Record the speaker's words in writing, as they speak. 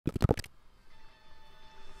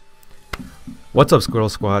What's up, Squirrel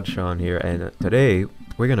Squad? Sean here, and today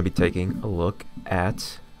we're going to be taking a look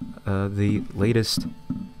at the latest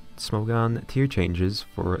Smogon tier changes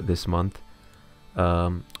for this month.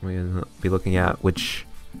 We're going to be looking at which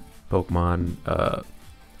Pokemon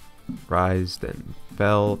rised and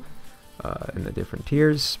fell in the different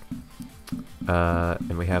tiers.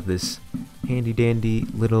 And we have this handy dandy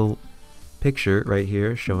little picture right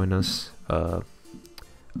here showing us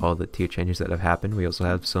all the tier changes that have happened. We also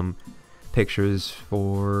have some pictures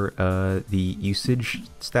for the usage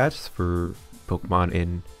stats for Pokemon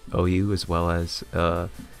in OU, as well as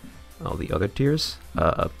all the other tiers,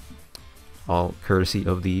 all courtesy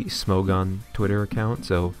of the Smogon Twitter account,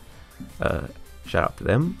 so shout out to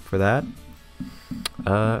them for that.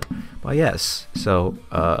 But yes, so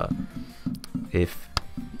if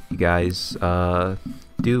you guys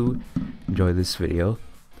do enjoy this video,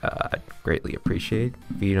 I'd greatly appreciate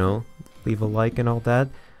if you leave a like and all that.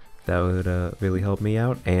 That would really help me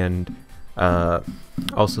out, and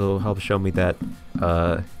also help show me that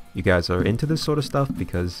you guys are into this sort of stuff,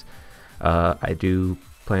 because I do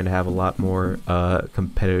plan to have a lot more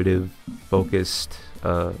competitive focused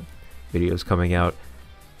videos coming out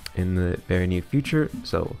in the very near future,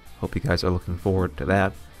 so hope you guys are looking forward to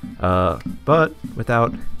that. But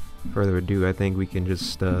without further ado, I think we can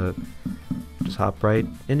just hop right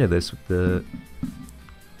into this with the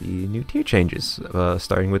new tier changes,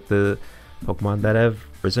 starting with the Pokemon that have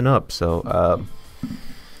risen up. So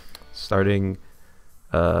starting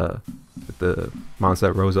with the monster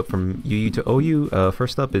that rose up from UU to OU,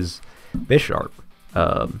 first up is Bisharp.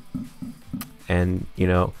 And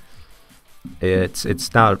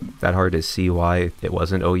it's not that hard to see why it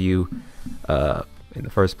wasn't OU in the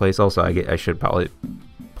first place. Also, I should probably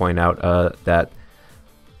point out that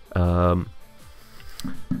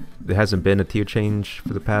there hasn't been a tier change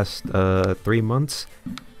for the past 3 months,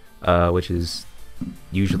 which is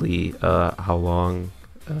usually how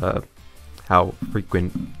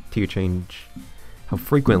frequently tier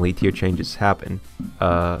changes happen.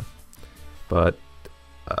 But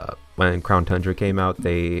when Crown Tundra came out,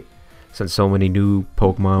 since so many new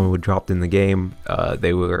Pokemon were dropped in the game,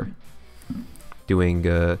 they were doing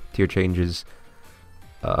tier changes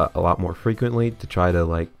a lot more frequently to try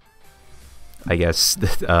to, I guess,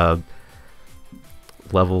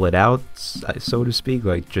 level it out, so to speak,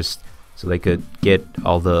 just so they could get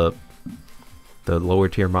all the lower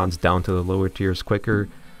tier mons down to the lower tiers quicker.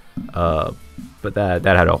 But that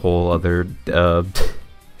had a whole other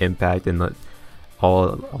impact, and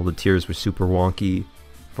all the tiers were super wonky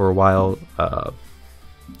for a while,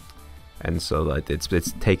 and so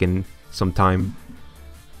it's taken some time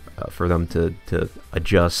for them to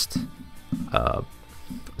adjust.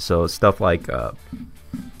 So stuff like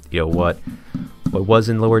what was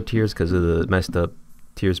in lower tiers because of the messed up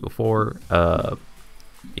tiers before,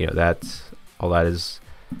 that's all that is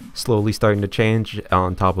slowly starting to change,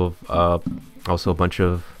 on top of also a bunch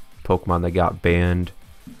of Pokemon that got banned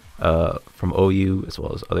from OU, as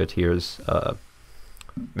well as other tiers,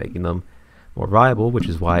 making them more viable, which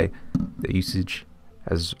is why the usage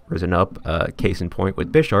has risen up. Case in point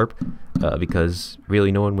with Bisharp, because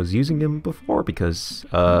really no one was using him before, because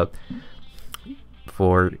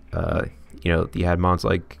before you had mons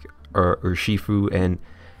like Urshifu and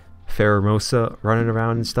Pheromosa running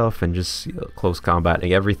around and stuff, and just close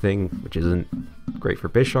combating everything, which isn't great for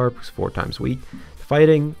Bisharp, who's 4 times weak to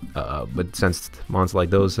fighting. But since mons like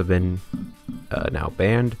those have been now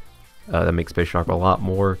banned, that makes Bisharp a lot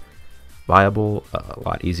more viable, a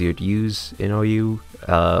lot easier to use in OU.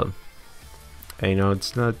 And,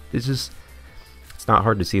 it's not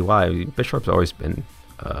hard to see why. Bisharp's always been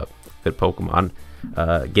a good Pokemon.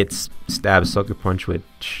 Gets Stab Sucker Punch,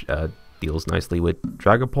 which deals nicely with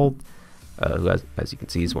Dragapult, who, as you can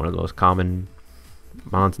see, is one of the most common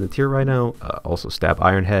mons in the tier right now. Also Stab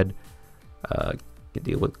Iron Head, can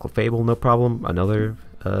deal with Clefable no problem, another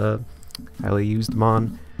highly used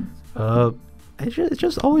mon. It's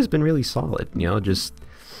just always been really solid,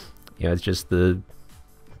 it's just the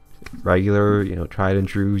regular, tried and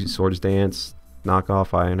true Swords Dance,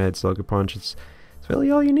 knockoff Iron Head, Sucker Punch. It's really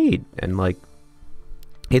all you need, and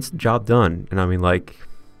it's the job done. And I mean,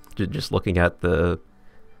 just looking at the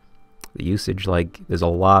usage, there's a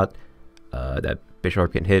lot that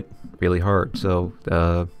Bisharp can hit really hard, so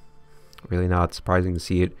really not surprising to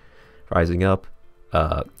see it rising up.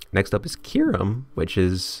 Next up is Kyurem, which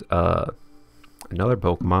is another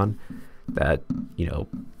Pokemon that,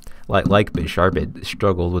 like Bisharp, it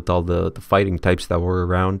struggled with all the fighting types that were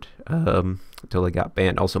around until it got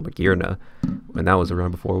banned. Also Magearna, when that was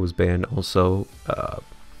around before it was banned, also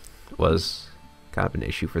was kind of an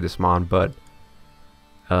issue for this mon. But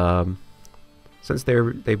since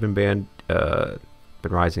they've been banned, been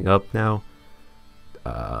rising up now.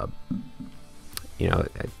 You know,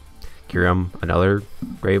 Kyurem, another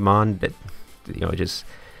great mon that, you know, just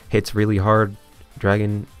hits really hard.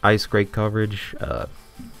 Dragon Ice, great coverage.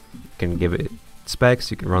 Can give it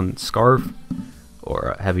specs. You can run Scarf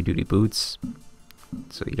or heavy duty boots,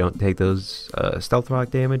 so you don't take those stealth rock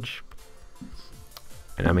damage.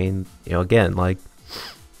 And I mean, you know, again, like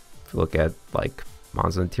if you look at like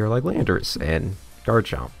mons in the tier like Landers and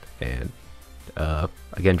Garchomp, and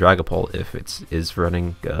again Dragapult, if it is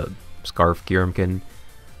running Scarf, Kyurem can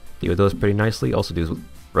deal with those pretty nicely. Also deals with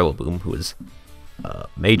Rillaboom, who is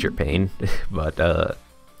major pain. But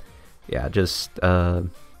yeah, just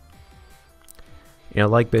you know,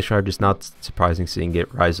 like Bisharp, just not surprising seeing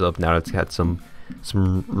it rise up now that it's had some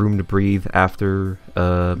room to breathe after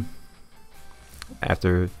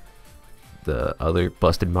after the other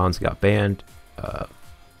busted mons got banned. You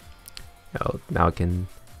know, now it can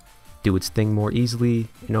do its thing more easily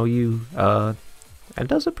in OU, and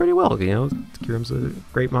does it pretty well. You know, Kyurem's a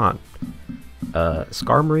great mon.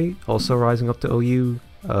 Skarmory also rising up to OU.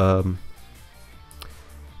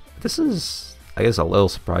 This is, I guess, a little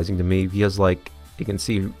surprising to me because, like, you can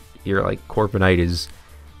see here, like, Corviknight is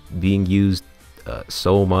being used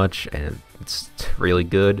so much, and it's really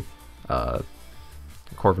good.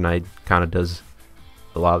 Corviknight kind of does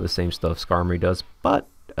a lot of the same stuff Skarmory does, but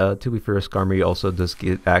to be fair, Skarmory also does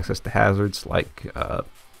get access to hazards like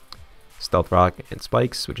Stealth Rock and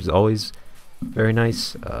Spikes, which is always very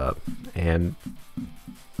nice. And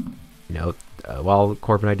you know, while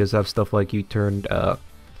Corviknight does have stuff like U-turn,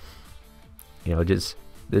 you know, just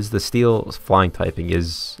the Steel flying typing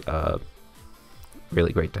is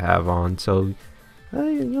really great to have on. So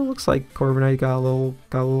you know, looks like Corviknight got a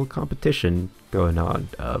little competition going on.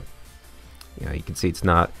 You know, you can see it's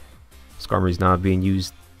not, Skarmory's not being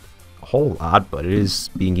used a whole lot, but it is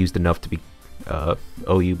being used enough to be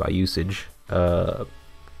OU by usage. So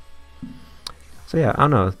yeah, I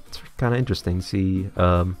don't know, it's kind of interesting to see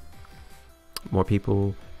more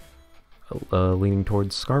people leaning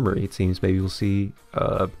towards Skarmory. It seems maybe we'll see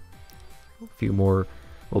a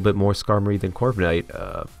little bit more Skarmory than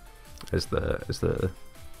Corviknight as the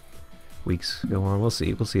weeks go on. We'll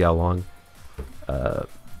see how long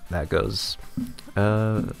that goes.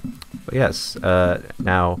 But yes,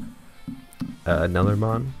 now another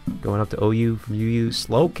mon going up to OU from UU,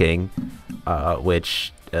 Slowking,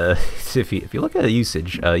 which if you look at the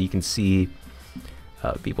usage, you can see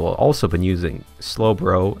people have also been using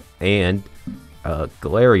Slowbro and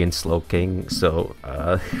Galarian Slowking. So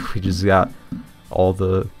we just got all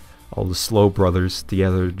the Slow brothers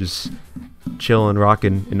together, just chilling,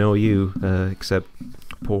 rocking in OU, except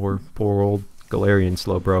poor old Galarian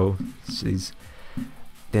Slowbro. He's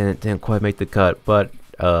didn't quite make the cut, but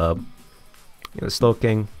you know,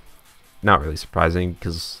 Slowking, not really surprising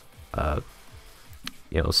because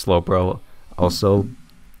you know, Slowbro also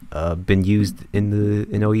been used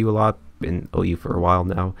in OU a lot, been OU for a while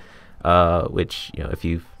now, which, you know, if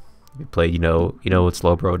you've played, you know what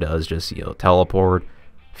Slowbro does, just, you know, teleport,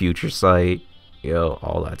 future sight, you know,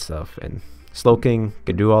 all that stuff. And Slowking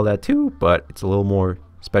can do all that too, but it's a little more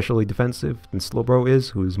specially defensive than Slowbro is,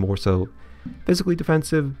 who's more so physically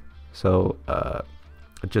defensive. So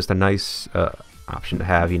just a nice option to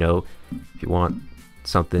have, you know, if you want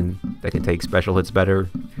something that can take special hits better.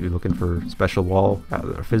 If you're looking for special wall rather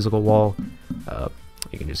than a physical wall,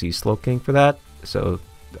 you can just use Slowking for that. So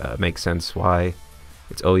it makes sense why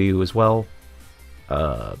it's OU as well.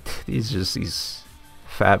 These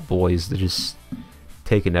fat boys, they're just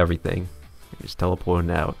taking everything, they're just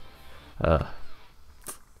teleporting out.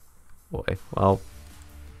 Boy, well,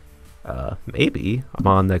 maybe a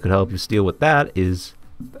mon that could help you steal with that is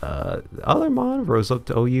the other mon rose up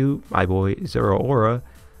to OU, my boy Zeraora.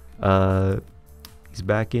 He's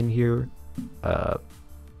back in here. I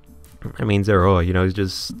mean, Zeraora, you know, he's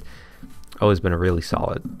just always been a really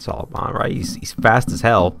solid mon, right? He's fast as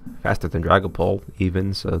hell, faster than Dragapult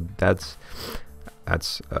even, so that's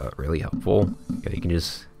really helpful. You know, you can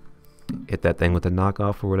just hit that thing with a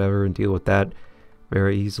knockoff or whatever and deal with that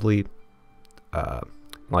very easily.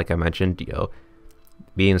 Like I mentioned, you know,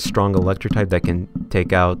 being a strong electric type that can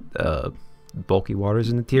take out bulky waters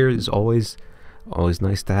in the tier is always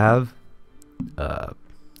nice to have.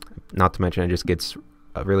 Not to mention, it just gets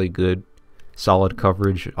a really good solid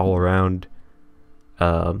coverage all around.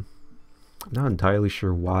 I'm not entirely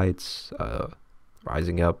sure why it's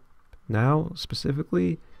rising up now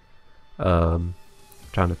specifically. Trying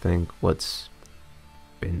to think what's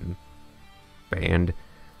been banned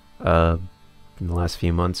in the last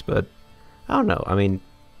few months, but I don't know. I mean,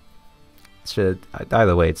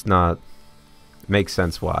 either way, it's not it makes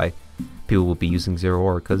sense why people will be using Zero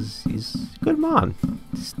Aura, because he's a good mon.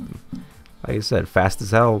 Like I said, fast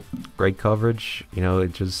as hell, great coverage. You know,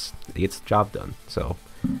 it gets the job done. So,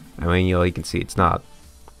 I mean, you know, you can see it's not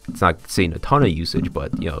seeing a ton of usage,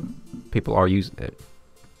 but you know, people are using it.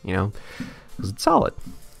 You know, because it's solid.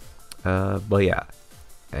 But yeah,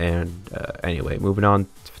 and anyway, moving on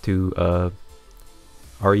to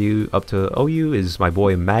RU up to OU is my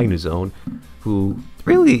boy Magnezone, who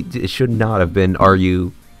really should not have been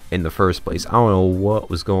RU in the first place. I don't know what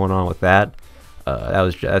was going on with that.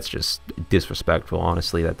 That's just disrespectful,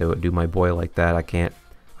 honestly, that they would do my boy like that. I can't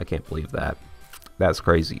believe that. That's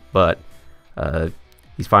crazy. But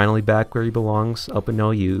he's finally back where he belongs, up in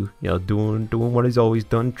OU. You know, doing what he's always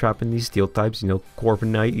done, trapping these steel types. You know,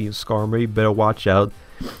 Corviknight, you know, Skarmory, better watch out.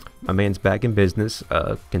 My man's back in business.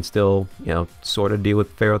 Can still, you know, sort of deal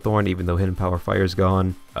with Ferrothorn, even though Hidden Power Fire's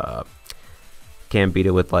gone. Can't beat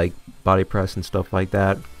it with like Body Press and stuff like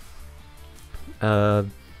that.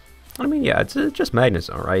 I mean, yeah, it's just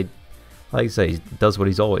Magnezone, right? Like I say, he does what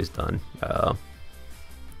he's always done. And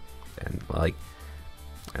like,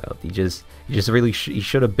 he just really he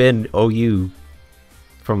should have been OU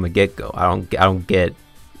from the get-go. I don't get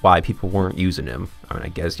why people weren't using him. I mean, I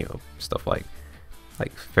guess, you know, stuff like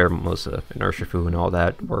Pheromosa and Urshifu and all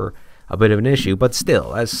that were a bit of an issue, but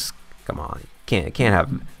still, that's, come on, can't have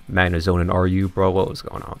Magnezone and RU, bro. What was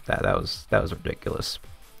going on with that? That was ridiculous.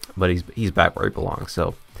 But he's back where he belongs,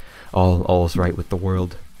 so all is right with the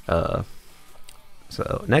world. So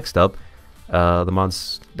next up, the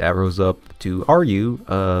months that rose up to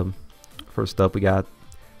RU. First up, we got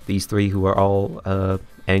these three who are all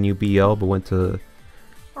NUBL but went to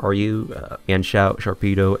RU: Yanshao,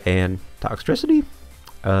 Sharpedo, and Toxtricity.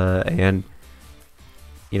 And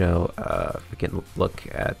you know, we can look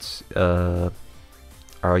at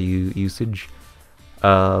RU usage.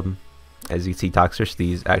 As you see,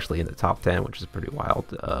 Toxtricity is actually in the top 10, which is pretty wild.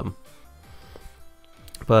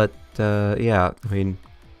 But yeah, I mean,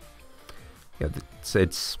 yeah,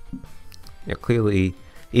 it's you know, clearly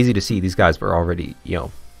easy to see these guys were already, you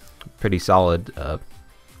know, pretty solid. I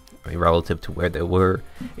mean, relative to where they were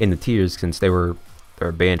in the tiers, since they were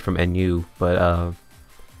banned from NU. But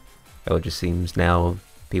it just seems now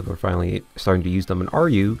people are finally starting to use them in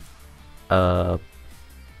RU. And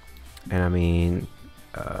I mean,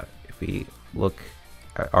 if we look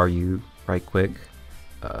at RU right quick,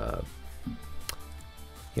 you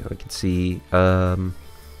know, we can see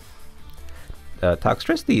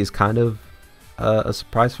Toxtricity is kind of a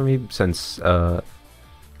surprise for me, since RU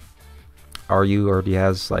already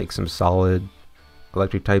has like some solid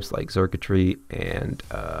electric types like Xurkitree and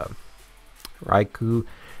Raikou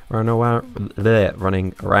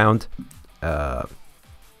running around. So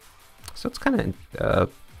it's kind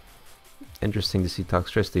of interesting to see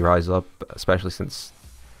Toxtricity rise up, especially since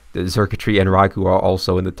the Xurkitree and Raikou are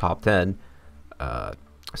also in the top 10.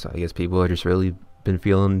 So I guess people are just really been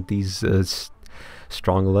feeling these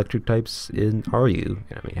strong electric types in RU.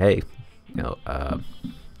 And I mean, hey, you know, I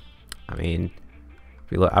mean,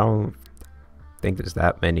 if you look, I don't think there's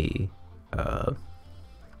that many. Well,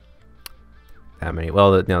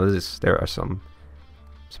 you know, there are some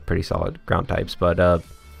pretty solid ground types, but I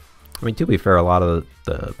mean, to be fair, a lot of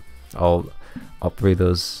all three of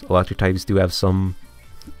those electric types do have some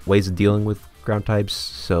ways of dealing with ground types,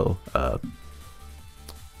 so I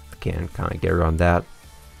can kind of get around that.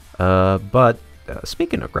 But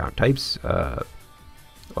speaking of ground types,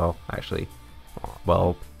 well, actually,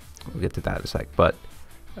 well, we'll get to that in a sec. But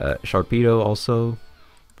Sharpedo also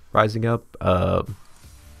rising up. I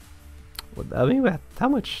mean, how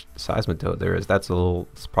much Seismitoad there is, that's a little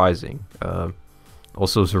surprising.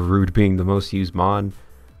 Also, Zarude being the most used mon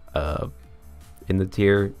in the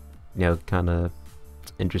tier, you know, kind of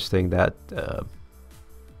interesting that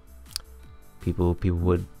people would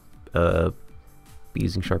be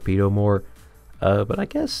using Sharpedo more. But I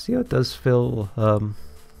guess, you know, it does fill a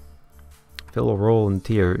role in the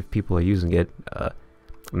tier if people are using it.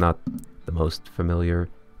 I'm not the most familiar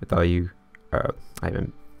with IU. I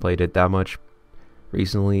haven't played it that much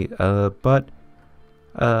recently, but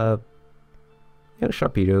you know,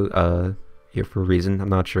 Sharpedo here for a reason. I'm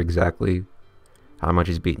not sure exactly how much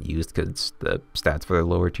is being used, because the stats for the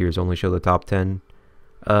lower tiers only show the top 10.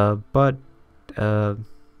 But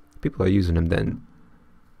people are using him, then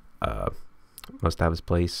must have his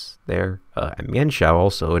place there. And Yanshao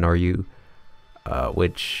also in RU,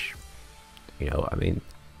 which, you know, I mean,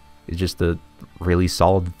 is just a really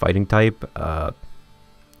solid fighting type.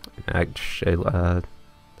 Actually, I'm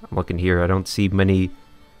looking here, I don't see many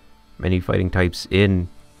fighting types in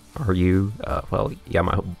RU. Well, yeah,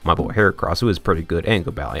 my boy Heracross, who is pretty good, and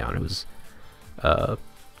Gobalion, who's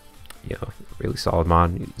You know, really solid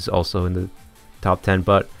mon. He's also in the top 10,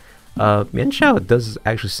 but Mienshao does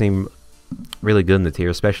actually seem really good in the tier,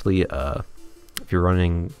 especially if you're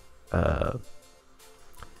running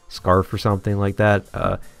Scarf or something like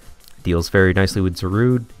that. Deals very nicely with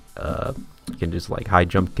Zarude. You can just like high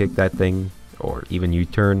jump kick that thing, or even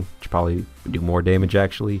U-turn, which probably would do more damage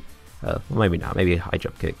actually. Well, maybe not. Maybe a high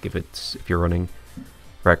jump kick if you're running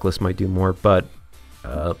Reckless might do more, but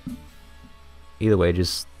either way,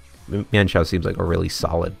 just Mienshao seems like a really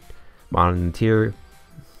solid mon in the tier.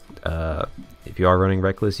 If you are running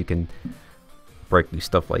Reckless, you can break through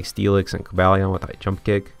stuff like Steelix and Cobalion with high jump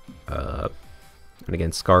kick. And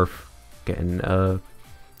again, Scarf can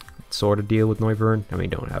sort of deal with Noivern. I mean,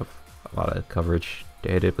 don't have a lot of coverage to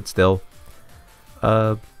hit it, but still.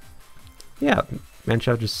 Yeah,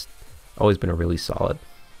 Mienshao just always been a really solid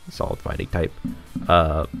fighting type.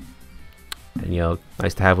 And, you know,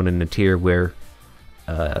 nice to have one in the tier where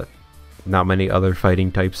not many other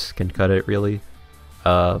fighting types can cut it, really.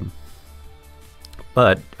 But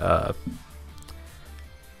on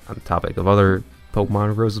the topic of other Pokemon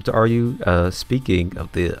who rose up to RU, speaking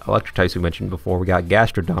of the electric types we mentioned before, we got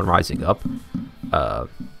Gastrodon rising up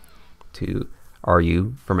to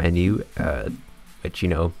RU from NU, which, you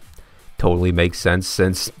know, totally makes sense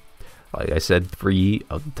since, like I said, 3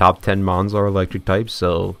 of the top 10 mons are electric types.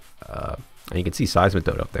 So, and you can see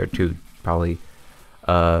Seismitoad up there too, probably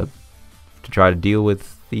to try to deal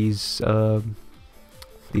with these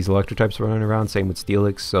electric types running around. Same with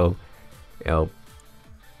Steelix. So, you know,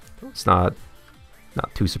 it's not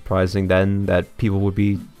too surprising then that people would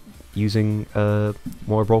be using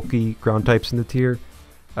more bulky ground types in the tier.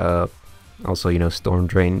 Also, you know, Storm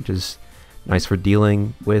Drain just nice for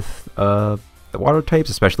dealing with the water types,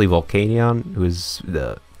 especially Volcanion, who is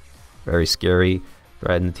the very scary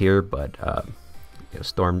threat in the tier. But you know,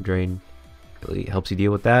 Storm Drain really helps you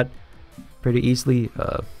deal with that pretty easily.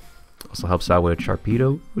 Also helps out with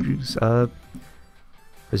Sharpedo, which is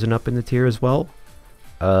risen up in the tier as well.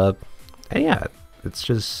 And yeah, it's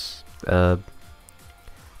just Gastrodon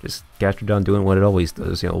doing what it always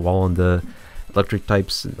does, you know, walling the electric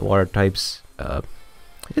types and the water types. It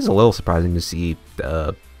is a little surprising to see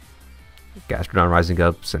Gastrodon rising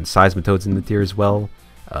up since Seismitoad's in the tier as well.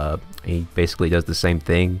 He basically does the same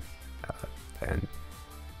thing, and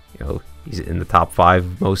you know, he's in the top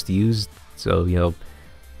 5 most used. So, you know,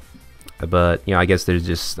 but you know, I guess there's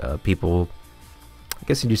just people. I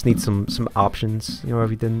guess you just need some options, you know,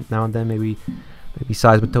 every now and then. Maybe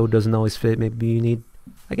Seismitoad doesn't always fit. Maybe you need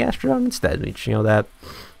a Gastrodon instead. Which, you know, that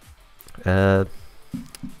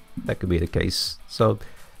could be the case. So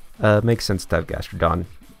makes sense to have Gastrodon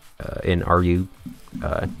in RU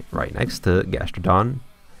right next to Gastrodon.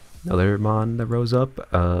 Another mon that rose up,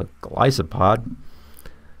 Golisopod.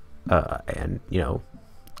 And, you know,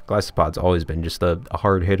 Golisopod's always been just a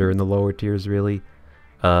hard hitter in the lower tiers, really.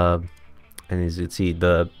 And as you can see,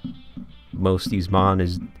 the most used mon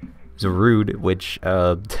is Zarude, which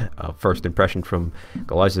first impression from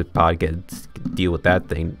Golisopod can deal with that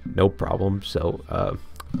thing no problem. So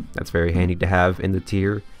that's very handy to have in the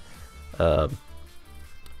tier. But,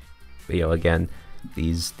 you know, again,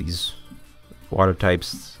 these water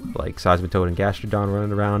types like Seismitoad and Gastrodon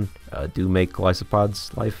running around do make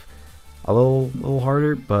Golisopod's life a little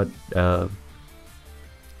harder, but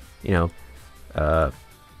you know,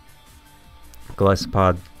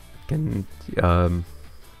 Golisopod can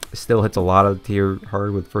still hits a lot of the tier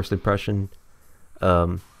hard with first impression.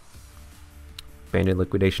 Banded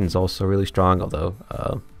Liquidation is also really strong, although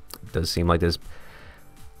it does seem like there's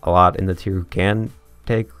a lot in the tier who can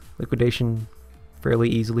take Liquidation fairly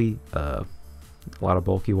easily. A lot of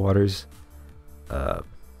bulky waters. But,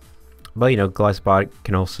 you know, Golisopod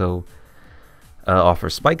can also offer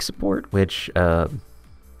spike support, which I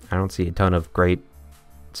don't see a ton of great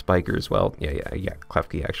spikers. Well, yeah,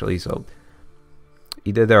 Klefki actually. So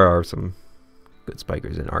there are some good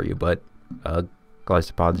spikers in RU, but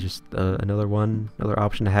Golisopod is just another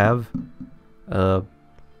option to have. And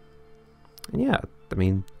yeah, I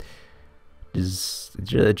mean,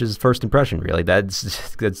 just first impression, really. That's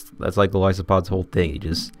like Golisopod's whole thing. You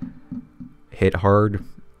just hit hard,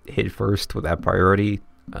 hit first with that priority.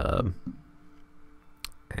 And,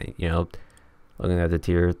 you know, looking at the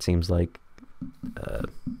tier, it seems like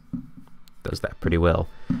does that pretty well.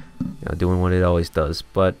 You know, doing what it always does.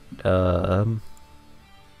 But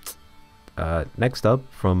next up,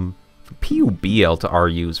 from PUBL to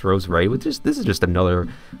RU's Roserade, which is this is just another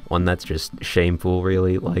one that's just shameful,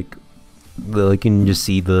 really. Like you can just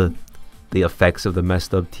see the effects of the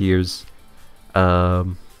messed up tiers.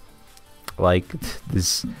 Like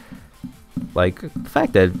this, like the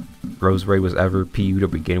fact that Roserade was ever PU to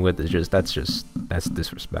begin with is that's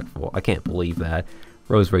disrespectful. I can't believe that.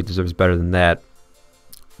 Roserade deserves better than that.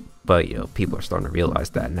 But you know, people are starting to realize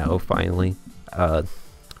that now. Finally,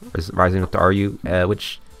 rising up to RU,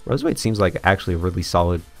 which Roserade seems like actually a really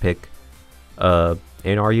solid pick.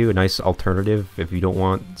 In RU, a nice alternative if you don't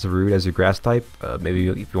want Zarude as your grass type. Maybe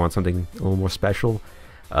if you want something a little more special,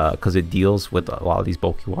 because it deals with a lot of these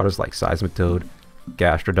bulky waters like Seismitoad,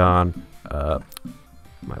 Gastrodon,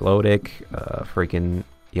 Milotic, freaking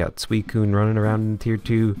Suicune running around in tier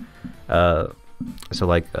 2. So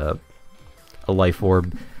like a Life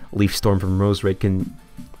Orb, Leaf Storm from Roserade can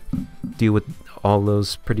deal with all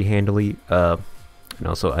those pretty handily. And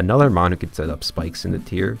also another mon who can set up spikes in the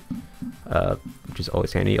tier, which is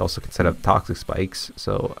always handy. Also can set up toxic spikes,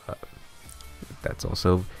 so that's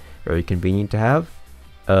also very convenient to have.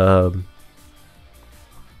 And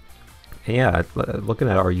yeah, looking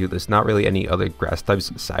at RU, there's not really any other grass types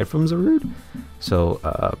aside from Zarude, so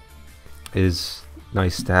it is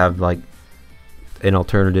nice to have like an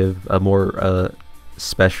alternative, a more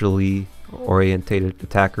specially orientated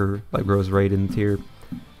attacker like Roserade in the tier.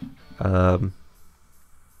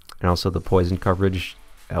 And also the poison coverage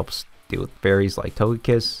helps deal with fairies like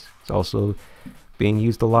Togekiss. It's also being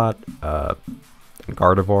used a lot. And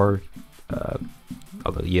Gardevoir,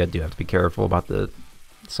 although you do have to be careful about the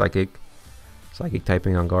psychic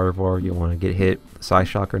typing on Gardevoir. You don't want to get hit with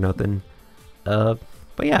Psyshock or nothing. But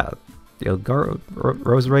yeah, you know,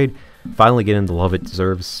 Roserade finally getting the love it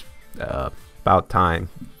deserves. About time,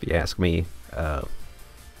 if you ask me.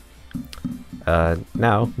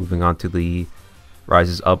 Now moving on to the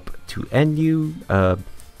rises up to NU.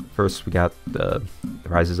 First we got the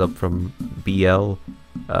rises up from BL,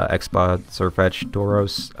 Expod, Surfetch,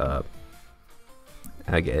 Tauros.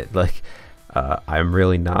 I get like I'm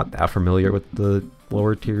really not that familiar with the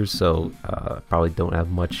lower tiers, so probably don't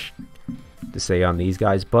have much to say on these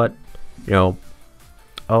guys, but you know,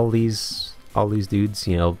 all these dudes,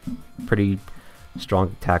 you know, pretty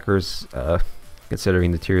strong attackers,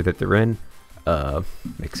 considering the tier that they're in.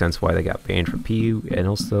 Makes sense why they got banned from PU, and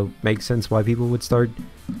also makes sense why people would start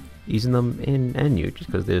using them in NU, just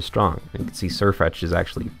because they're strong. And you can see Surfetch is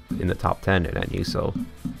actually in the top 10 in NU, so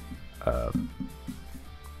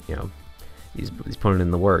you know, he's putting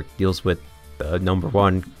in the work. Deals with the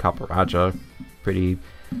 #1 Caparaja pretty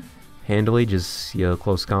handily, just, you know,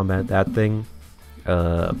 close combat that thing.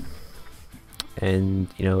 And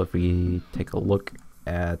you know, if we take a look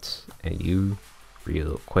at NU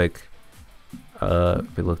real quick,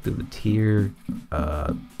 if we look through the tier,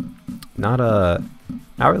 not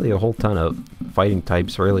really a whole ton of fighting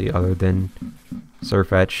types really, other than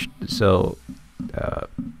Surfetch. So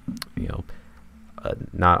you know,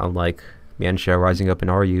 not unlike Mienshao rising up in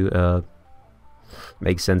RU,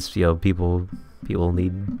 makes sense. You know, people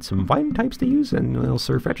need some fighting types to use, and you know,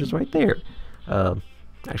 Surfetch is right there.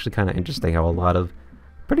 Actually, kind of interesting how a lot of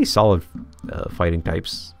pretty solid fighting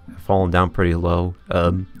types have fallen down pretty low.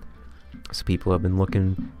 So people have been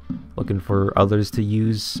looking for others to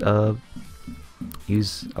use a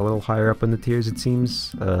little higher up in the tiers, it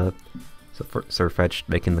seems. So for Surfetch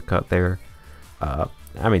making the cut there. I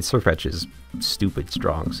mean, Surfetch is stupid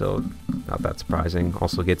strong, so not that surprising.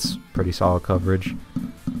 Also gets pretty solid coverage.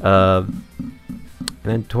 And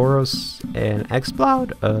then Tauros and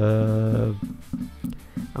Exploud.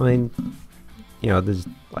 I mean, you know, there's,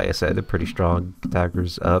 like I said, they're pretty strong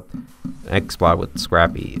attackers. Exploud with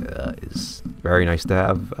Scrappy is very nice to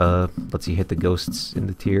have. Lets you hit the ghosts in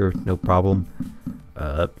the tier, no problem.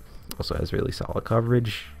 Also has really solid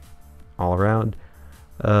coverage all around.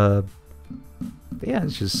 But yeah,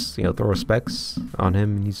 it's just, you know, throw specs on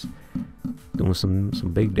him, and he's doing some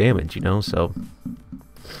big damage, you know. So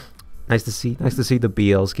nice to see the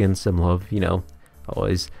BLs getting some love, you know.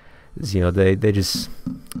 Always, you know, they just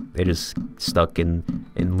stuck in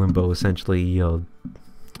limbo essentially, you know.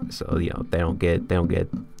 So you know, they don't get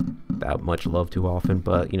that much love too often,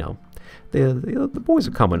 but you know, the boys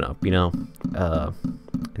are coming up, you know.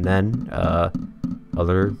 And then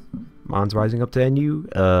other mons rising up to NU.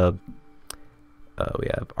 We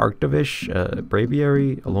have Arctovish,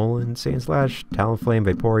 Braviary, Alolan, Sandslash, Talonflame,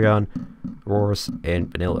 Vaporeon, Aurorus, and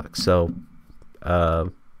Vanilluxe. So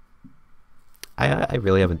I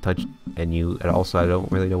really haven't touched NU at all, so I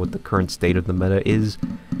don't really know what the current state of the meta is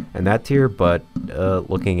in that tier, but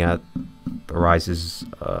looking at the rises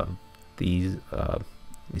of these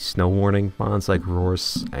snow warning mons like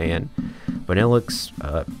Aurorus and Vanilluxe,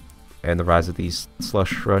 and the rise of these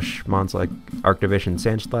Slush Rush mons like Arctovish and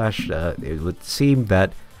Sandslash, it would seem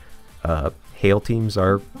that Hail teams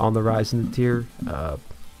are on the rise in the tier,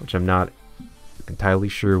 which I'm not entirely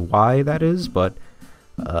sure why that is, but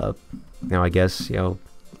Now I guess, you know,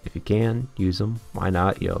 if you can use them, why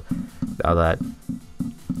not? You know, now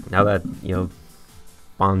that you know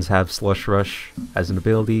Mons have Slush Rush as an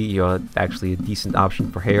ability, you know, actually a decent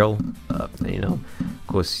option for Hail. You know, of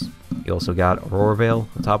course, you also got Aurora Veil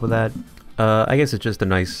on top of that. I guess it's just a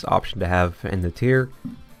nice option to have in the tier.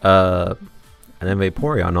 And then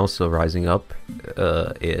Vaporeon also rising up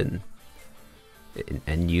in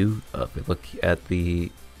NU. If we look at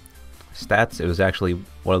the stats, it was actually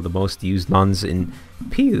one of the most used Mons in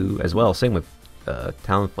PU as well. Same with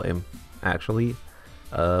Talonflame, actually.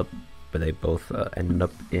 But they both ended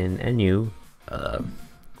up in NU. So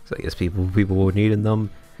I guess people were needing them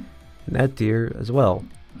in that tier as well.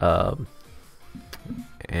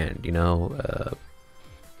 And you know,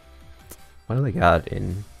 what do they got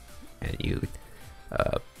in NU?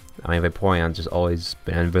 I mean, Vaporeon's just always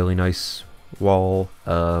been a really nice wall.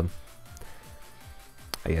 I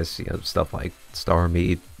guess, you know, stuff like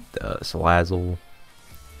Starmie, Salazzle.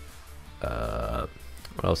 What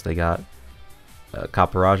else they got?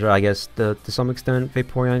 Caporaja, I guess, to some extent,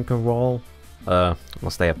 Vaporeon can roll,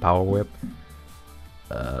 unless they have Power Whip.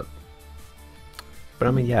 But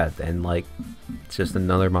I mean, yeah, and like, it's just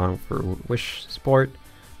another mon for Wish support,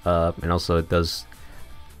 and also it does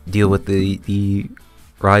deal with the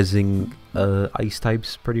rising ice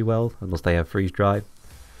types pretty well, unless they have Freeze Dry.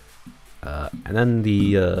 And then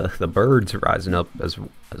the birds are rising up as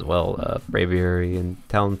well, Braviary and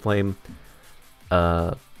Talonflame.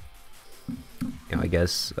 You know, I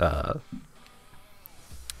guess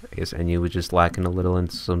NU was just lacking a little in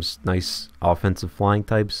some nice offensive flying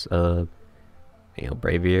types. You know,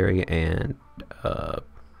 Braviary and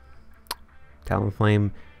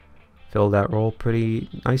Talonflame filled that role pretty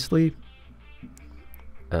nicely.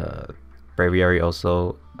 Braviary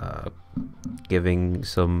also giving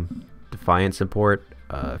some Defiant support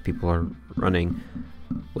if people are running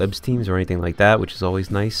Libs teams or anything like that, which is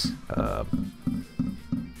always nice.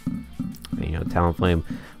 You know, Talonflame,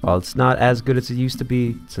 while it's not as good as it used to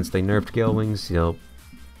be since they nerfed Gale Wings, you know,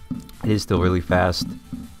 it is still really fast.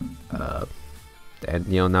 And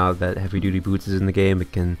you know, now that Heavy Duty Boots is in the game,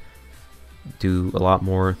 it can do a lot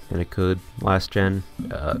more than it could last gen.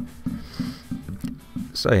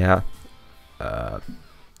 So yeah,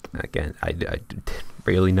 again, I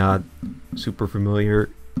really not super familiar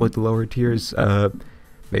with the lower tiers.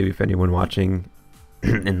 Maybe if anyone watching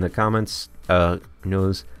in the comments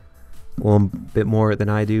knows a little bit more than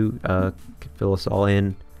I do, can fill us all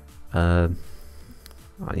in. You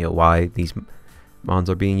know, why these mons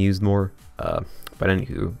are being used more. But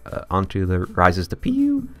anywho, onto the rises to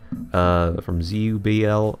PU. From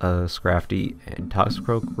ZUBL, Scrafty and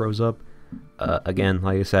Toxicroak rose up. Again,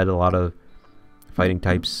 like I said, a lot of fighting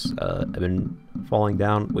types have been falling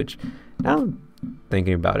down, which now I'm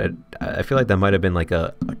thinking about it, I feel like that might have been like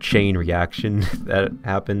a chain reaction that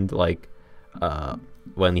happened, like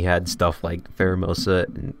when you had stuff like Pheromosa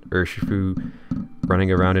and Urshifu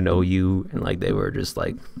running around in OU, and like they were just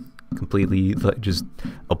like completely like just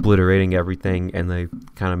obliterating everything, and they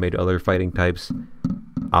kind of made other fighting types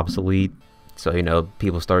obsolete. So, you know,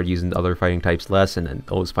 people started using other fighting types less, and then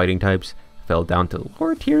those fighting types fell down to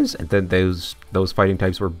lower tiers, and then those fighting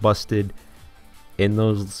types were busted in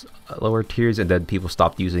those lower tiers, and then people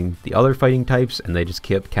stopped using the other fighting types, and they just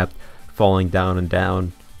kept falling down and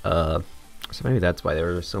down. So maybe that's why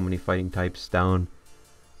there are so many fighting types down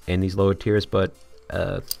in these lower tiers. But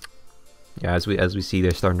yeah, as we see,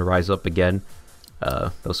 they're starting to rise up again.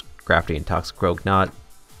 Those Crafty and Toxicroak not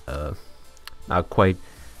quite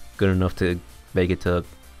good enough to make it to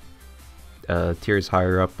tiers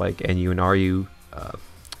higher up like NU and RU.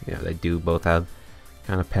 You know, they do both have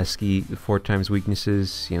kind of pesky 4x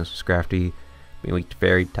weaknesses. You know, Scrafty being weak to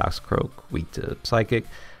Fairy, Toxicroak weak to Psychic.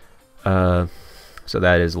 So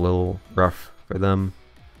that is a little rough for them.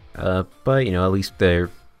 But you know, at least they're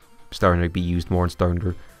starting to be used more and starting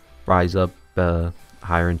to rise up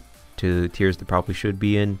higher into tiers they probably should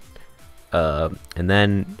be in. And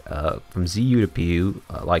then from ZU to PU,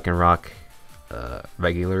 Lycanroc,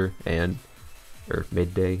 regular or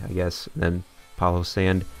midday, I guess, and then Palo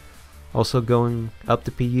Sand also going up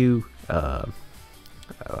to PU.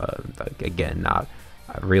 Again, I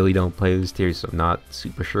really don't play this tier, so I'm not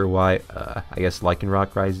super sure why. I guess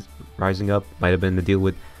Lycanroc rising up might have been the deal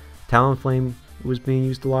with Talonflame was being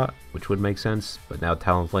used a lot, which would make sense, but now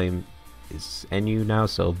Talonflame is NU now,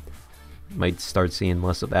 so might start seeing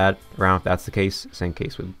less of that around if that's the case. Same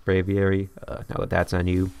case with Braviary, now that that's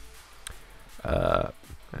NU.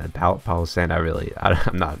 And Palo Sand,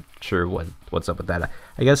 I'm not sure what's up with that.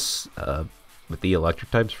 I guess with the electric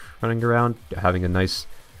types running around, having a nice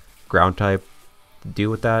ground type to deal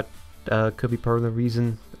with that could be part of the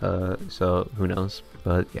reason. So who knows?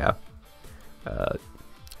 But yeah.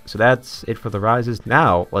 So that's it for the rises.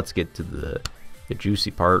 Now let's get to the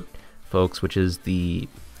juicy part, folks, which is the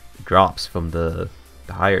drops from the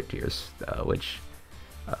higher tiers, which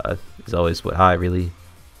is always what I really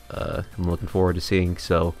am looking forward to seeing.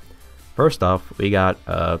 So first off, we got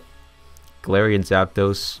Galarian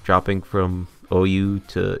Zapdos dropping from OU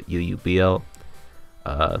to UUBL,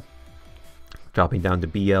 dropping down to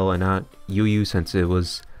BL and not UU since it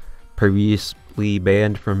was previously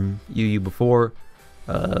banned from UU before.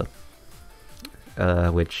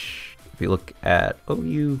 Which, if you look at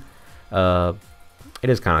OU, it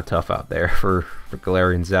is kind of tough out there for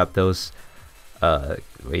Galarian Zapdos.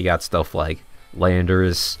 We got stuff like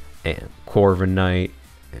Landorus and Corviknight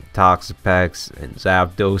and Toxapex and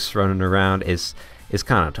Zapdos running around. It's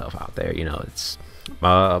kind of tough out there, you know. It's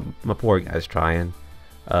my poor guy's trying,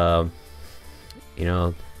 you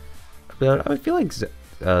know. But I feel like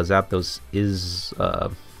Zapdos is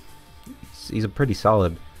he's a pretty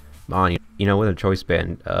solid mon. You know, with a choice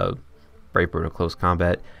band, Brave Bird in close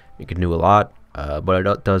combat, you can do a lot. But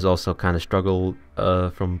it does also kind of struggle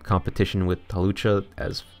from competition with Hawlucha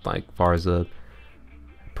as far as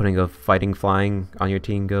putting a fighting flying on your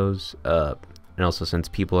team goes. And also since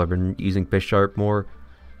people have been using Bisharp more,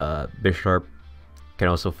 Bisharp can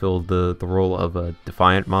also fill the role of a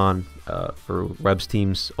Defiant Mon for Rebs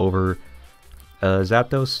teams over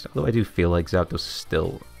Zapdos. Although I do feel like Zapdos is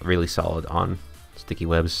still really solid on sticky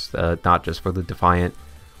webs, not just for the Defiant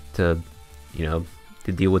to, you know,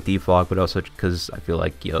 to deal with deflog, but also because I feel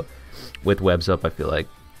like, you know, with webs up, I feel like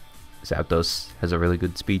Zapdos has a really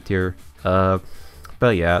good speed tier.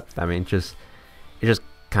 But yeah, I mean, it's just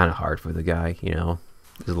kind of hard for the guy, you know.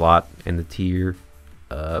 There's a lot in the tier.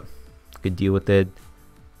 Could deal with it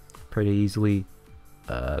pretty easily.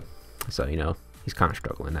 So, you know, he's kind of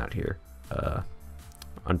struggling out here. Very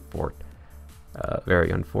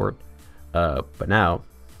unfort. But now,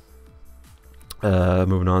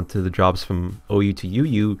 moving on to the drops from OU to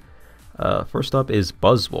UU. First up is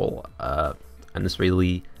Buzzwole, and this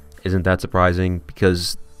really isn't that surprising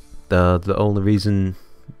because the only reason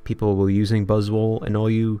people were using Buzzwole in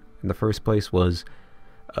OU in the first place was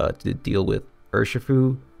to deal with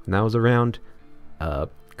Urshifu when that was around,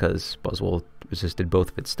 because Buzzwole resisted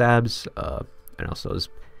both of its stabs, and also is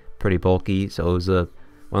pretty bulky, so it was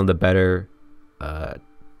one of the better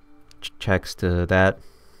checks to that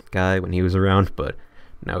guy when he was around. But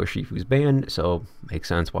now Urshifu's banned, so makes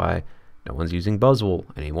sense why no one's using Buzzwole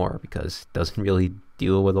anymore, because it doesn't really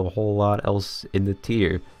deal with a whole lot else in the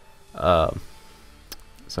tier.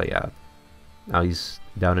 So yeah, now he's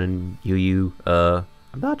down in UU.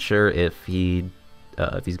 I'm not sure if he's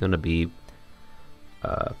gonna be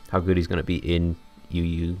how good he's gonna be in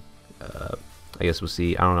UU. I guess we'll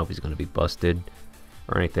see. I don't know if he's gonna be busted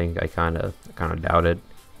or anything. I kind of doubt it.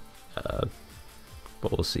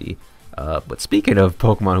 But we'll see. But speaking of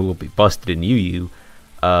Pokemon who will be busted in UU,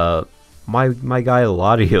 my guy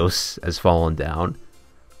Latios has fallen down,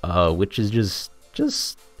 which is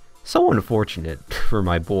just so unfortunate for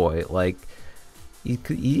my boy. Like he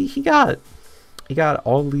got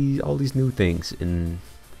all these new things in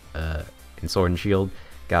Sword and Shield.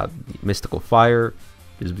 Got Mystical Fire,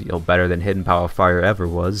 is, you know, better than Hidden Power Fire ever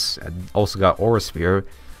was, and also got Aura Sphere.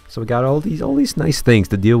 So we got all these nice things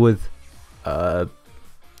to deal with the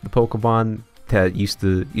Pokemon that used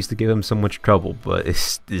to give him so much trouble, but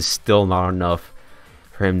it's still not enough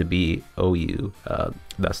for him to be OU.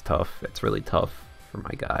 That's tough. It's really tough for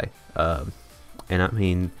my guy. And I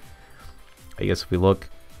mean, I guess if we look,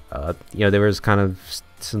 you know, there was kind of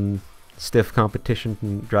some stiff competition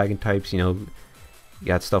from Dragon types. You know, you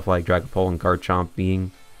got stuff like Dragapult and Garchomp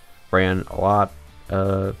being ran a lot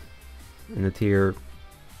in the tier.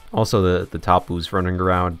 Also, the Tapu's running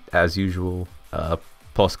around as usual.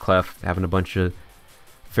 Plus Clef having a bunch of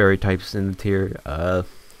fairy types in the tier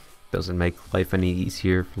doesn't make life any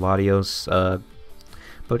easier for Latios.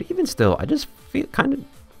 But even still, I just kind of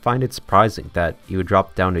find it surprising that he would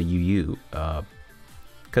drop down to UU.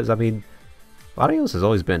 Because I mean, Latios has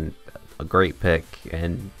always been a great pick,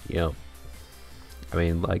 and you know, I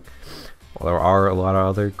mean, like, while there are a lot of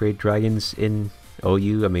other great dragons in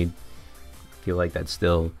OU, I mean, I feel like that's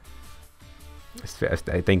still.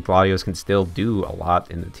 I think Latios can still do a lot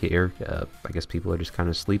in the tier. I guess people are just kind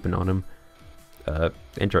of sleeping on him.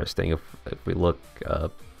 Interesting. If we look,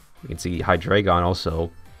 we can see Hydreigon also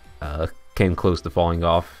came close to falling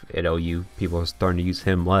off at OU. People are starting to use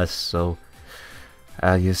him less. So,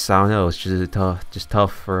 yes, I don't know. It's just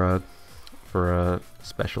tough for a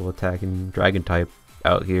special attacking dragon type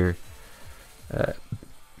out here.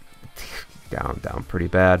 Down pretty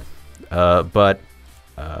bad. But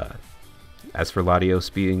as for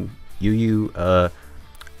LATIOS being UU, I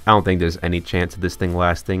don't think there's any chance of this thing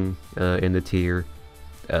lasting in the tier,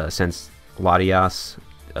 since LATIOS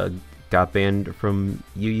got banned from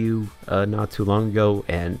UU not too long ago,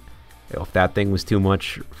 and if that thing was too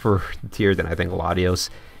much for the tier, then I think LATIOS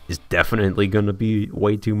is definitely going to be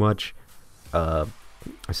way too much.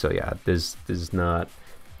 So yeah, this is not.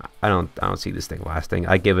 I don't see this thing lasting.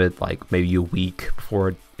 I give it like maybe a week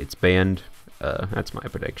before it's banned. That's my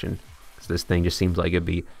prediction. Cause this thing just seems like it'd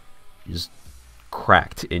be just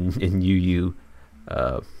cracked in UU.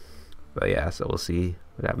 But yeah, so we'll see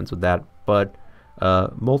what happens with that. But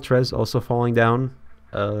Moltres also falling down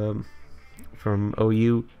from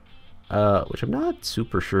OU, which I'm not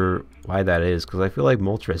super sure why that is, because I feel like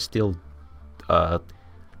Moltres still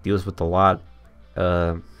deals with a lot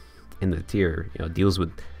in the tier. You know, deals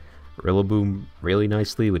with Rillaboom really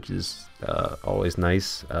nicely, which is always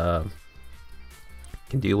nice.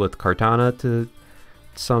 Can deal with Kartana to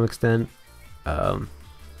some extent, and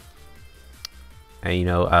you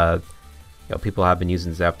know, people have been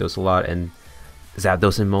using Zapdos a lot, and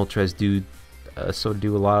Zapdos and Moltres do sort of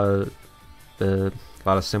do a lot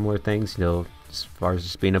of similar things. You know, as far as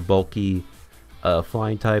just being a bulky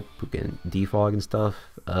flying type who can defog and stuff.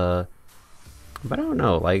 But I don't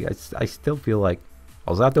know, like I still feel like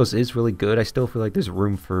while Zapdos is really good, I still feel like there's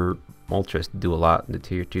room for Moltres to do a lot in the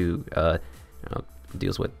tier 2. You know,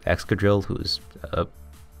 deals with Excadrill, who's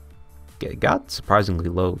got surprisingly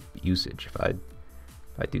low usage, if I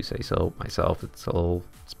do say so myself. It's a little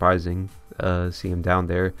surprising see him down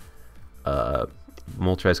there.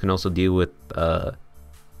 Moltres can also deal with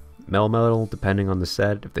Melmetal depending on the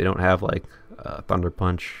set, if they don't have like Thunder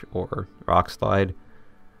Punch or Rock Slide.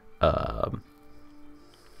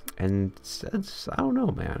 And it's, I don't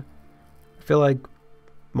know, man. I feel like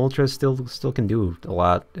Moltres still can do a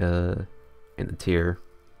lot in the tier,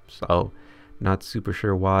 so not super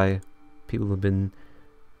sure why people haven't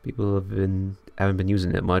been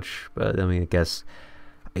using it much. But I mean, I guess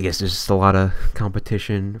there's just a lot of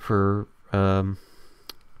competition for you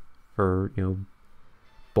know,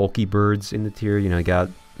 bulky birds in the tier. You know, you got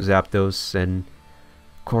Zapdos and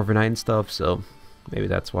Corviknight and stuff, so maybe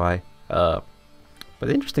that's why. But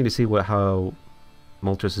interesting to see how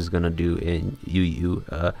Moltres is gonna do in UU.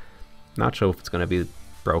 Not sure if it's gonna be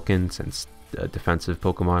broken, since defensive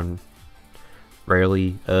Pokemon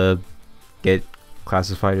rarely get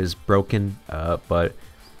classified as broken. But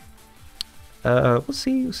we'll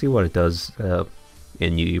see what it does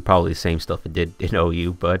in UU. Probably the same stuff it did in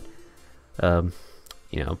OU, but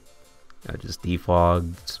you know, just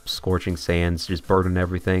defog, scorching sands, just burden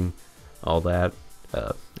everything, all that.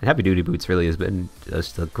 And Heavy Duty Boots really has been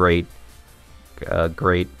just a great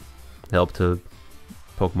help to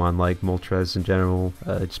Pokemon like Moltres in general,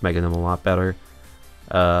 just making them a lot better.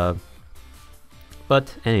 But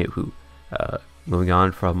anywho, moving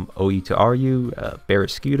on from OU to RU,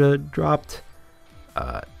 Barraskewda dropped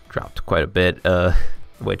quite a bit,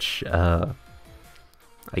 which I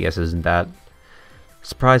guess isn't that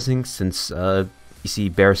surprising, since you see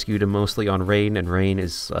Barraskewda mostly on Rain, and Rain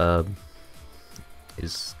is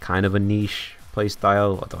kind of a niche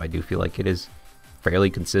playstyle, although I do feel like it is fairly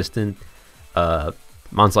consistent.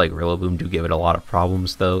 Mons like Rillaboom do give it a lot of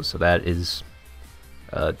problems though, so that is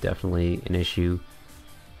definitely an issue.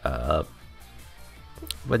 But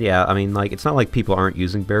yeah, I mean, like, it's not like people aren't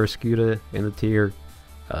using Barraskewda in the tier,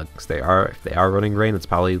 because if they are running Rain, it's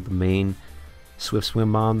probably the main Swift Swim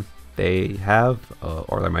Mon they have,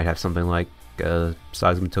 or they might have something like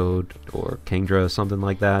Seismitoad or Kingdra, something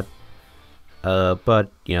like that.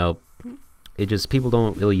 But you know, it just, people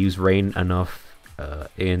don't really use Rain enough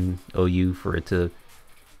in OU for it to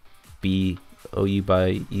be OU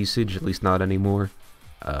by usage, at least not anymore.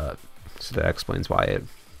 So that explains why it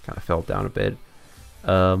kind of fell down a bit.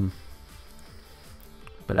 But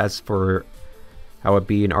as for how it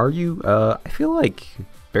be in RU, I feel like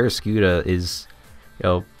Barraskewda is, you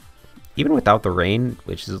know, even without the Rain,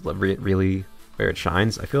 which is really where it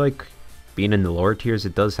shines, I feel like being in the lower tiers,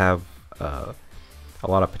 it does have a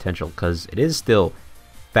lot of potential, because it is still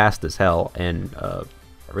fast as hell and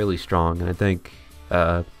really strong. And I think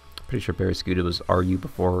pretty sure Barraskewda was RU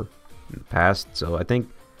before in the past, so I feel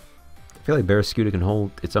like Barraskewda can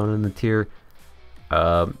hold its own in the tier.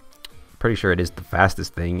 Pretty sure it is the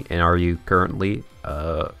fastest thing in RU currently,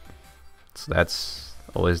 so that's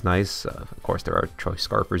always nice. Of course, there are choice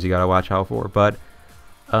Scarpers you gotta watch out for, but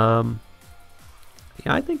yeah,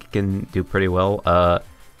 I think it can do pretty well.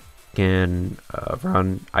 Can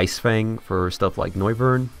run Ice Fang for stuff like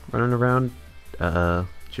Noivern running around.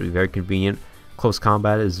 Should be very convenient. Close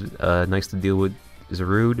combat is nice to deal with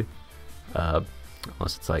Zarude.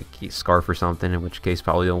 unless it's like Scarf or something, in which case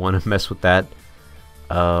probably don't want to mess with that.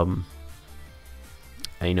 And,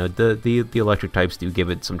 you know, the electric types do give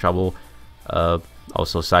it some trouble.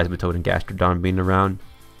 Also, Seismitoad and Gastrodon being around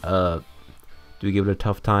do give it a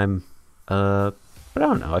tough time. But I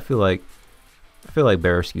don't know. I feel like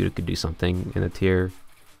Barraskewda could do something in the tier.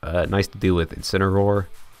 Nice to do with Incineroar.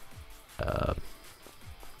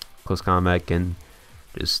 Close Combat can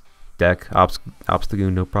just deck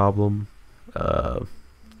Obstagoon no problem.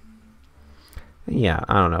 Yeah,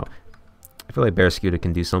 I don't know. I feel like Barraskewda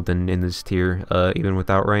can do something in this tier, even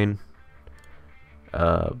without rain.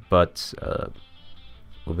 But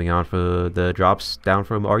moving on for the drops down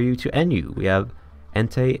from RU to NU, we have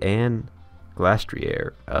Entei and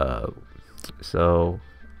Glastrier. So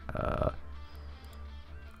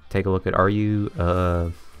take a look at RU.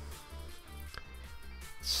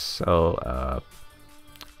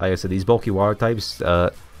 Like I said, these bulky water types,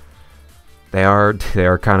 they are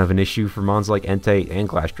kind of an issue for mons like Entei and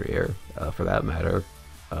Glastrier, for that matter.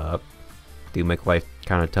 Do make life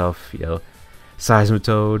kind of tough, you know.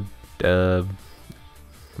 Seismitoad,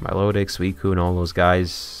 Milotic, Suicune, and all those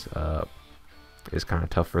guys is kind of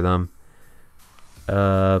tough for them.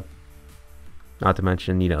 Not to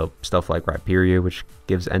mention, you know, stuff like Rhyperior, which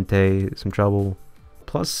gives Entei some trouble.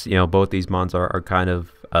 Plus, you know, both these mons are kind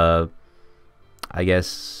of, I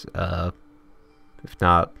guess, if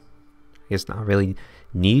not, I guess not really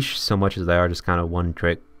niche so much as they are just kind of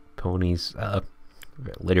one-trick ponies,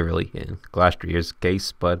 literally in Glastrier's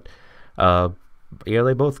case. But yeah,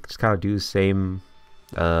 they both just kind of do the same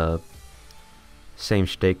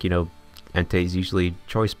shtick. You know, Entei is usually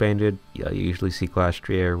choice banded. You usually see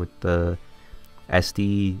Glastrier with the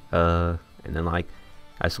SD, and then like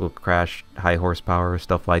Icicle Crash, high horsepower,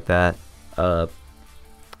 stuff like that.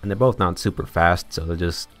 And they're both not super fast, so it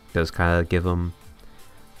just does kind of give them,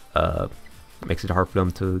 makes it hard for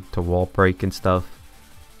them to wall break and stuff.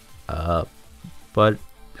 But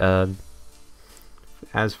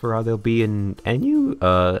as for how they'll be in NU,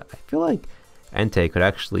 I feel like Entei could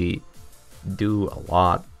actually do a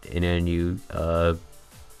lot in NU.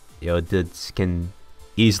 You know, it can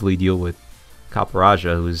easily deal with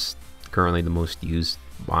Caparaja, who's currently the most used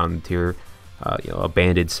on the tier. You know, a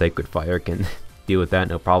banded Sacred Fire can deal with that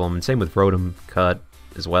no problem, and same with Rotom Cut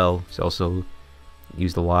as well. It's also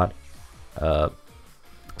used a lot.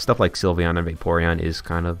 Stuff like Sylveon and Vaporeon is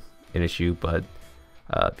kind of an issue, but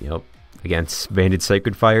you know, against banded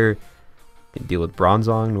Sacred Fire, can deal with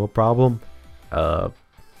Bronzong no problem. And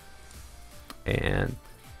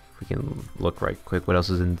we can look right quick what else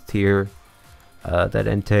is in the tier that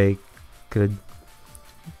Entei could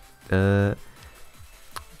do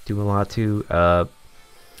a lot to.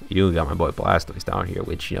 You got my boy Blastoise down here,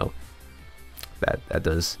 which, you know, that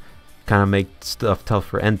does kind of make stuff tough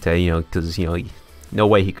for Entei, you know, because, you know, no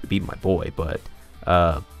way he could beat my boy. But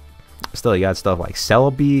still, you got stuff like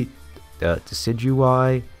Celebi,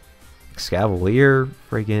 Decidueye, Scavalier,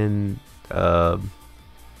 friggin'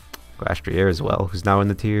 Glastrier as well, who's now in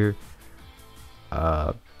the tier.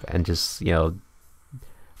 And just, you know,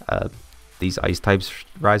 these ice types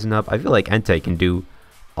rising up. I feel like Entei can do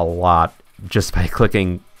a lot just by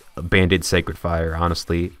clicking a banded Sacred Fire,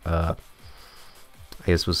 honestly. I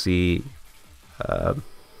guess we'll see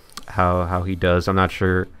how he does. I'm not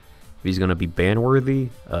sure if he's going to be ban worthy.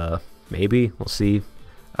 Maybe. We'll see.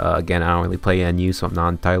 Again, I don't really play NU, so I'm not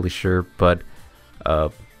entirely sure. But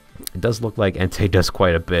it does look like Entei does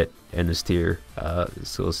quite a bit in this tier.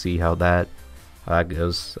 So we'll see how that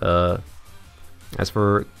goes. As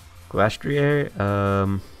for Glastrier,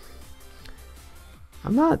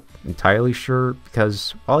 I'm not entirely sure,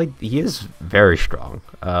 because while he is very strong,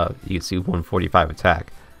 you can see 145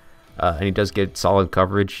 attack, and he does get solid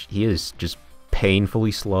coverage, he is just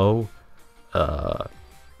painfully slow.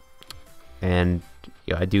 And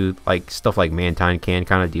yeah, I do like stuff like Mantine can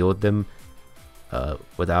kind of deal with them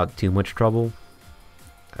without too much trouble.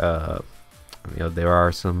 You know, there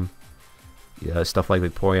are some stuff like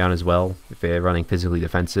Vaporeon as well, if they're running physically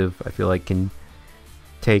defensive, I feel like can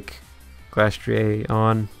take Glastrier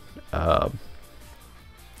on.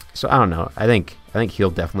 So I don't know. I think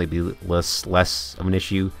he'll definitely be less of an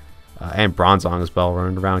issue, and Bronzong as well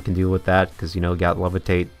running around can deal with that, because, you know, got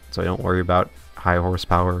Levitate, so I don't worry about high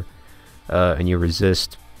horsepower, and you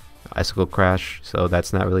resist Icicle Crash, so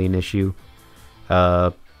that's not really an issue.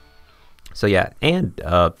 So yeah, and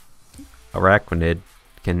Araquanid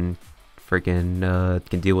can freaking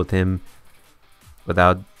can deal with him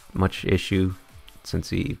without much issue, since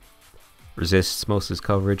he resists most of his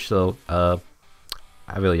coverage. So I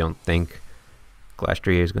really don't think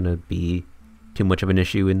Glastrier is going to be too much of an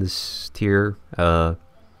issue in this tier.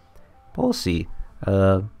 we'll see.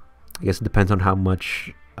 I guess it depends on how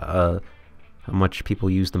much people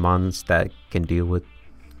use the mons that can deal with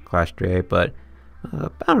Clash 3A, but I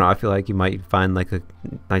don't know, I feel like you might find like a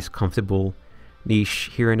nice comfortable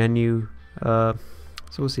niche here in NU, so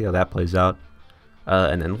we'll see how that plays out.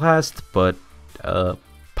 And then last but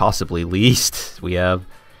possibly least, we have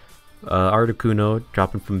Articuno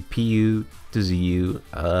dropping from PU to ZU.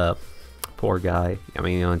 Poor guy. I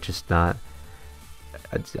mean, you know, just not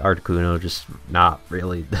Articuno, just not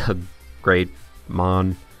really a great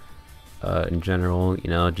mon in general. You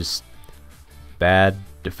know, just bad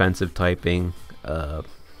defensive typing.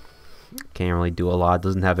 Can't really do a lot.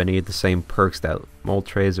 Doesn't have any of the same perks that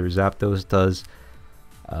Moltres or Zapdos does.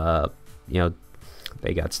 You know,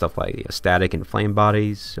 they got stuff like, you know, static and flame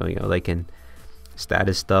bodies, so you know they can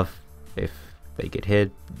status stuff if they get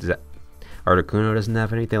hit. Articuno doesn't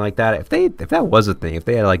have anything like that. If that was a thing, if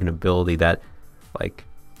they had like an ability that, like,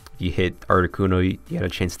 if you hit Articuno, you had a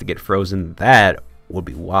chance to get frozen, that would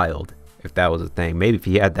be wild. If that was a thing, maybe if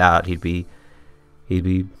he had that, he'd be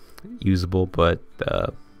usable. But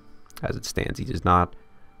as it stands, he does not.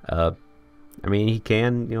 I mean, he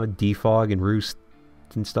can, you know, defog and roost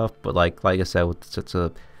and stuff, but like I said, with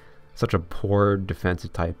such a poor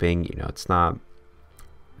defensive typing, you know, it's not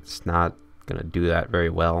gonna do that very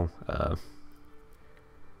well.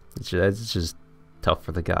 It's just tough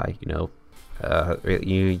for the guy, you know.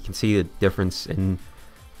 You can see the difference in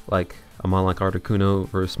like a mon like Articuno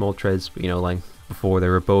versus Moltres. You know, like before they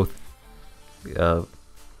were both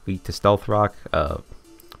weak to Stealth Rock, but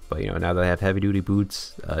you know, now they have heavy duty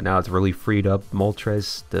boots. Now it's really freed up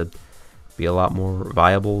Moltres to be a lot more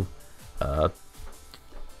viable, and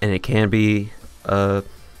it can be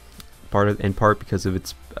in part because of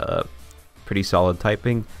its pretty solid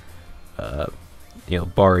typing, you know,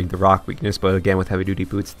 barring the rock weakness. But again, with heavy duty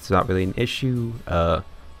boots, it's not really an issue. But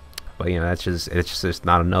you know, it's just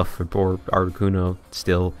not enough for poor Articuno.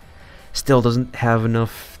 Still doesn't have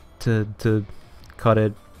enough to cut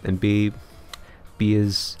it and be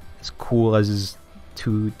as cool as his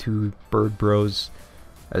two bird bros.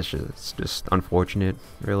 It's just unfortunate,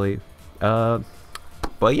 really. But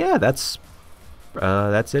yeah, that's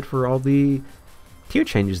it for all the tier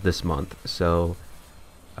changes this month. So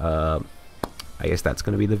I guess that's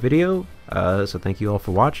going to be the video. So thank you all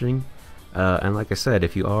for watching. And like I said,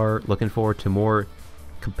 if you are looking forward to more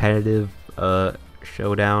competitive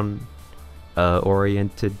showdown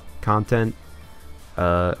oriented content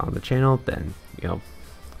on the channel, then, you know,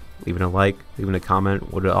 leaving a like, leaving a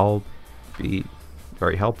comment would all be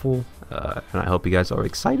very helpful, and I hope you guys are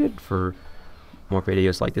excited for more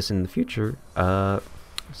videos like this in the future.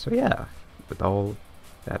 So yeah, with all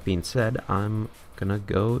that being said, I'm gonna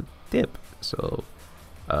go dip. So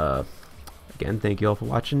again, thank you all for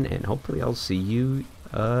watching, and hopefully I'll see you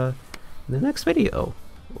in the next video,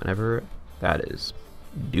 whenever that is.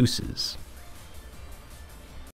 Deuces.